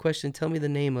ask the question, tell me the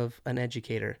name of an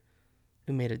educator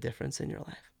who made a difference in your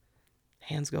life,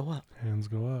 hands go up. Hands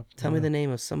go up. Tell me the name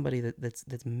of somebody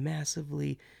that's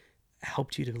massively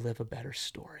helped you to live a better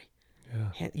story.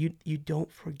 Yeah. You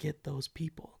don't forget those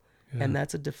people. Yeah. And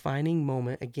that's a defining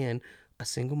moment, again, a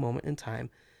single moment in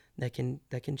time that can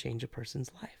change a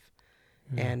person's life.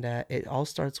 Yeah. And it all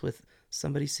starts with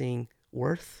somebody seeing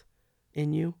worth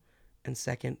in you, and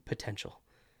second, potential.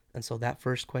 And so that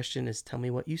first question is, tell me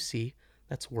what you see,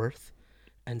 that's worth.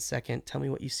 And second, tell me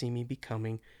what you see me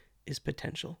becoming, is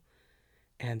potential.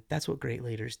 And that's what great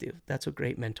leaders do. That's what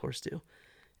great mentors do.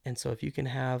 And so if you can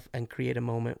have and create a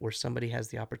moment where somebody has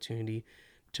the opportunity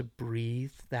to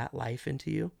breathe that life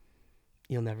into you,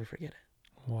 you'll never forget it.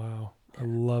 Wow. I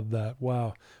love that.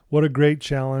 Wow. What a great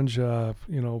challenge,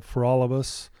 for all of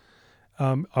us.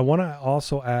 I want to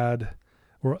also add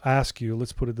or ask you,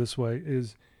 let's put it this way,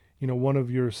 is, one of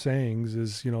your sayings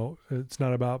is, it's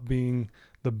not about being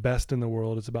the best in the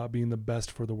world. It's about being the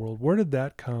best for the world. Where did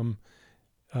that come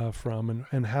from?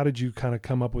 And how did you kind of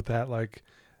come up with that? Like,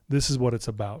 this is what it's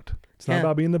about. It's not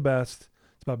about being the best.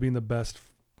 It's about being the best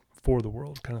for the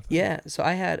world, kind of thing. Yeah. So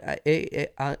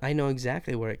I know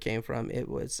exactly where it came from. It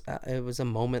was a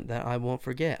moment that I won't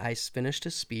forget. I finished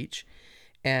a speech,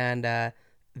 and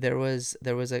there was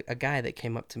a guy that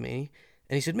came up to me,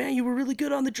 and he said, "Man, you were really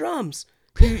good on the drums.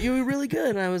 You were really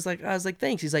good." And I was like,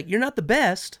 "Thanks." He's like, "You're not the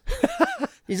best."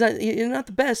 He's like, "You're not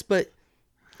the best, but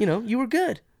you were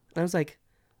good." And I was like,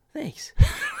 "Thanks."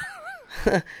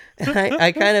 And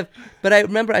I kind of, but I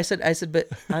remember I said, but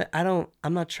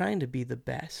I'm not trying to be the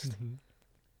best. Mm-hmm.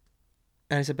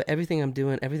 And I said, but everything I'm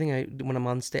doing, everything I do when I'm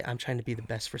on stage, I'm trying to be the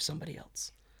best for somebody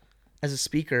else. As a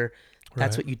speaker,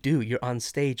 that's Right. what you do. You're on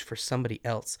stage for somebody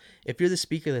else. If you're the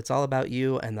speaker that's all about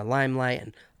you and the limelight,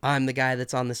 and I'm the guy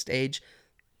that's on the stage,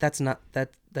 drives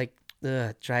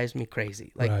me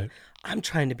crazy. Like, Right. I'm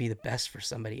trying to be the best for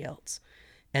somebody else.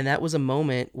 And that was a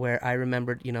moment where I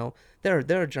remembered,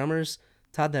 there are drummers,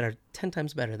 Todd, that are 10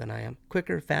 times better than I am.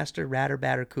 Quicker, faster, radder,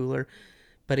 badder, cooler.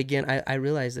 But again, I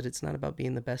realized that it's not about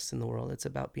being the best in the world. It's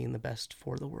about being the best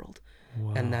for the world.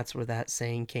 Wow. And that's where that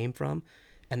saying came from.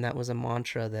 And that was a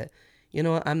mantra that,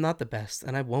 I'm not the best,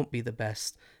 and I won't be the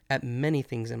best at many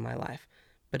things in my life.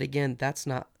 But again, that's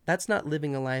not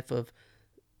living a life of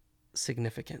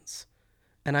significance.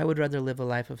 And I would rather live a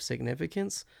life of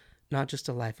significance, not just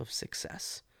a life of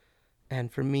success.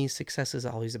 And for me, success is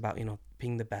always about,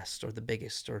 being the best or the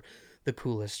biggest or the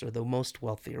coolest or the most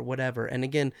wealthy or whatever. And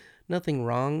again, nothing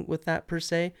wrong with that per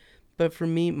se. But for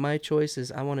me, my choice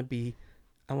is I want to be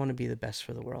the best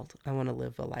for the world. I want to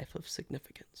live a life of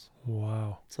significance.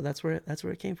 Wow. So that's where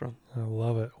it came from. I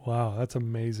love it. Wow. That's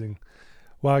amazing.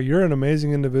 Wow. You're an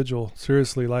amazing individual.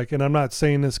 Seriously. And I'm not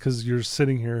saying this because you're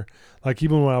sitting here,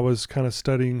 even when I was kind of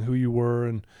studying who you were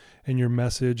and your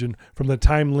message, and from the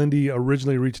time Lindy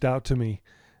originally reached out to me,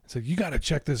 it's like, you got to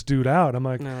check this dude out. I'm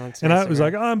like, no, and I was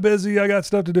like, oh, I'm busy. I got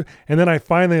stuff to do. And then I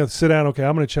finally sit down. Okay.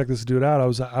 I'm going to check this dude out.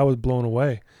 I was blown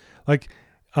away.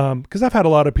 Cause I've had a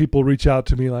lot of people reach out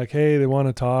to me like, hey, they want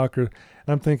to talk, and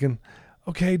I'm thinking,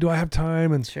 okay, do I have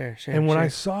time? And sure. And when I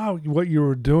saw what you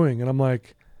were doing, and I'm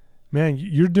like, man,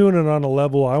 you're doing it on a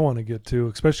level I want to get to,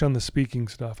 especially on the speaking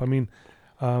stuff. I mean,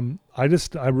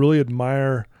 I really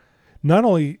admire not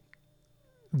only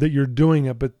that you're doing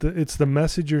it, but it's the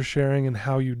message you're sharing and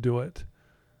how you do it.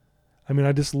 I mean,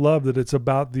 I just love that it's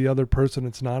about the other person.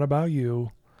 It's not about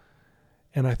you.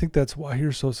 And I think that's why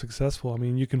you're so successful. I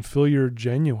mean, you can feel you're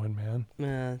genuine, man.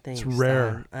 Thanks. It's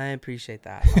rare. Don. I appreciate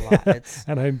that a lot.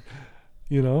 And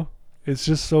it's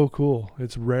just so cool.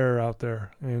 It's rare out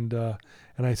there. And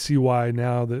I see why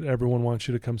now that everyone wants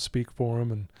you to come speak for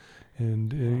them and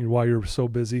why you're so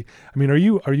busy. I mean, are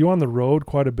you on the road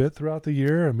quite a bit throughout the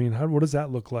year? I mean, what does that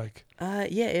look like?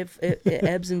 Yeah, it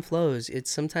ebbs and flows.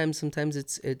 It's sometimes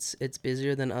it's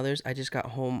busier than others. I just got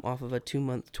home off of a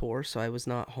 2-month tour, so I was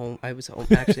not home. I was home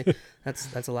actually.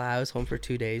 that's a lie. I was home for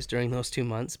 2 days during those 2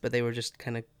 months, but they were just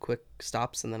kind of quick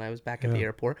stops, and then I was back at the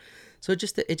airport. So it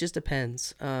just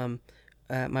depends.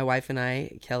 My wife and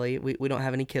I, Kelly, we don't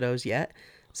have any kiddos yet.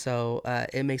 So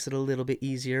it makes it a little bit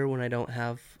easier when I don't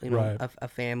have a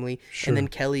family. Sure. And then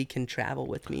Kelly can travel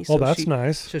with me. So that's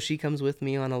nice. So she comes with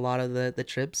me on a lot of the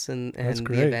trips and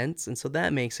the events, and so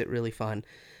that makes it really fun.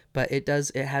 But it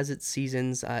has its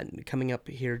seasons. Coming up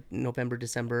here, November,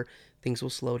 December, things will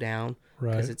slow down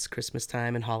because it's Christmas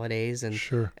time and holidays, and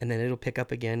and then it'll pick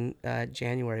up again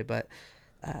January. But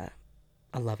I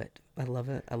love it. I love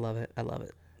it. I love it. I love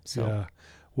it. So. Yeah.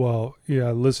 Well,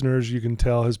 yeah, listeners, you can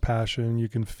tell his passion. You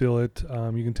can feel it.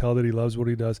 You can tell that he loves what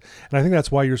he does. And I think that's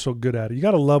why you're so good at it. You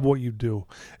got to love what you do.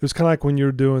 It was kind of like when you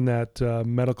were doing that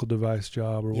medical device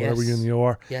job or whatever you're in the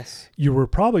OR. Yes. You were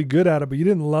probably good at it, but you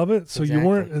didn't love it. So you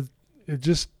weren't,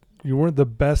 you weren't the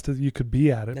best that you could be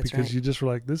at it. That's because you just were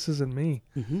like, this isn't me.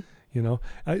 Mm-hmm.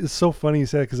 It's so funny you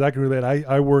said it because I can relate.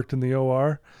 I worked in the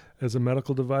OR as a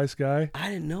medical device guy. I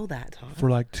didn't know that, Tom. For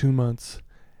like 2 months.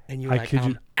 And you're like,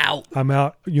 I'm out. I'm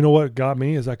out. You know what got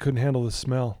me is I couldn't handle the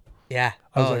smell. Yeah.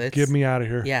 I was like, get me out of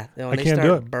here. Yeah. I can't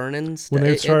do it. Burning stuff. When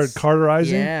they started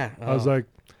cauterizing, I was like,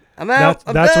 I'm out.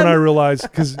 That's when I realized,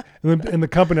 because in the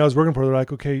company I was working for, they're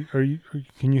like, okay,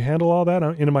 can you handle all that?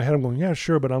 In my head, I'm going, yeah,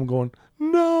 sure. But I'm going,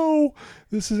 no,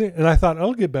 this isn't. And I thought,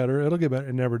 it'll get better.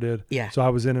 It never did. Yeah. So I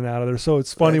was in and out of there. So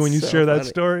it's funny when you share that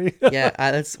story.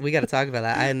 Yeah. We got to talk about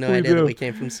that. I had no idea that we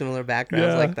came from similar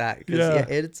backgrounds like that. Yeah.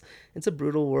 It's a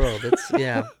brutal world. It's,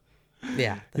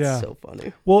 that's so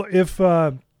funny. Well, if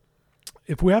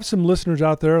we have some listeners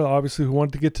out there, obviously, who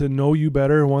want to get to know you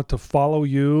better, want to follow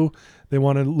you, they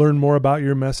want to learn more about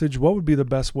your message, what would be the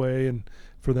best way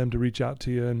for them to reach out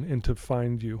to you and to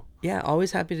find you? Yeah,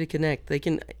 always happy to connect. They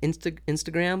can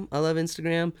Instagram. I love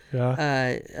Instagram.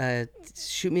 Yeah.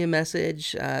 Shoot me a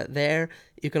message there.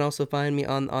 You can also find me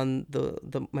on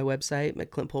my website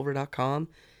at clintpulver.com.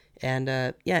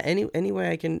 And any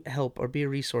way I can help or be a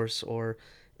resource or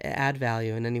add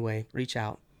value in any way, reach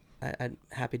out. I'm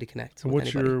happy to connect. And what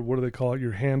do they call it?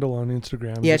 Your handle on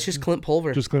Instagram? Yeah, it's just Clint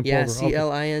Pulver. Just Clint Pulver. Yeah,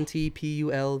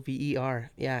 ClintPulver.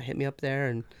 Yeah, hit me up there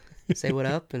and say what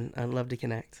up, and I'd love to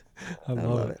connect. I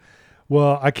love it.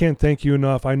 Well, I can't thank you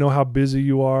enough. I know how busy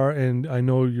you are, and I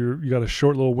know you got a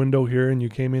short little window here, and you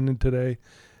came in today.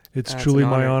 It's truly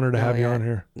my honor to have you on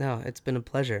here. No, it's been a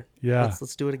pleasure. Yeah.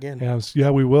 Let's do it again. Yeah,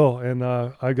 we will. And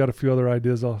I got a few other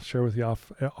ideas I'll share with you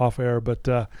off air.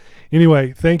 But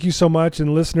anyway, thank you so much.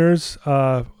 And listeners,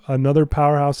 another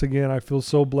powerhouse again. I feel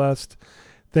so blessed.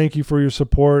 Thank you for your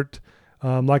support.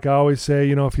 Like I always say,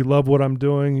 if you love what I'm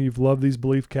doing, you've loved these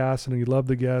Belief Casts, and you love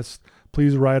the guests,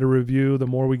 please write a review. The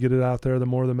more we get it out there, the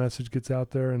more the message gets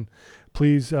out there. And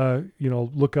please,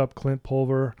 look up Clint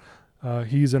Pulver.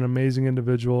 He's an amazing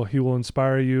individual. He will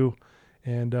inspire you,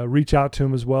 and reach out to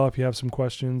him as well if you have some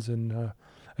questions. And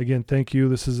again, thank you.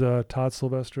 This is Todd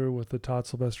Sylvester with the Todd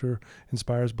Sylvester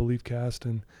Inspires Belief Cast.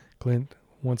 And Clint,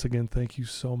 once again, thank you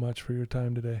so much for your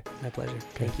time today. My pleasure.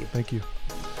 Okay. Thank you. Thank you.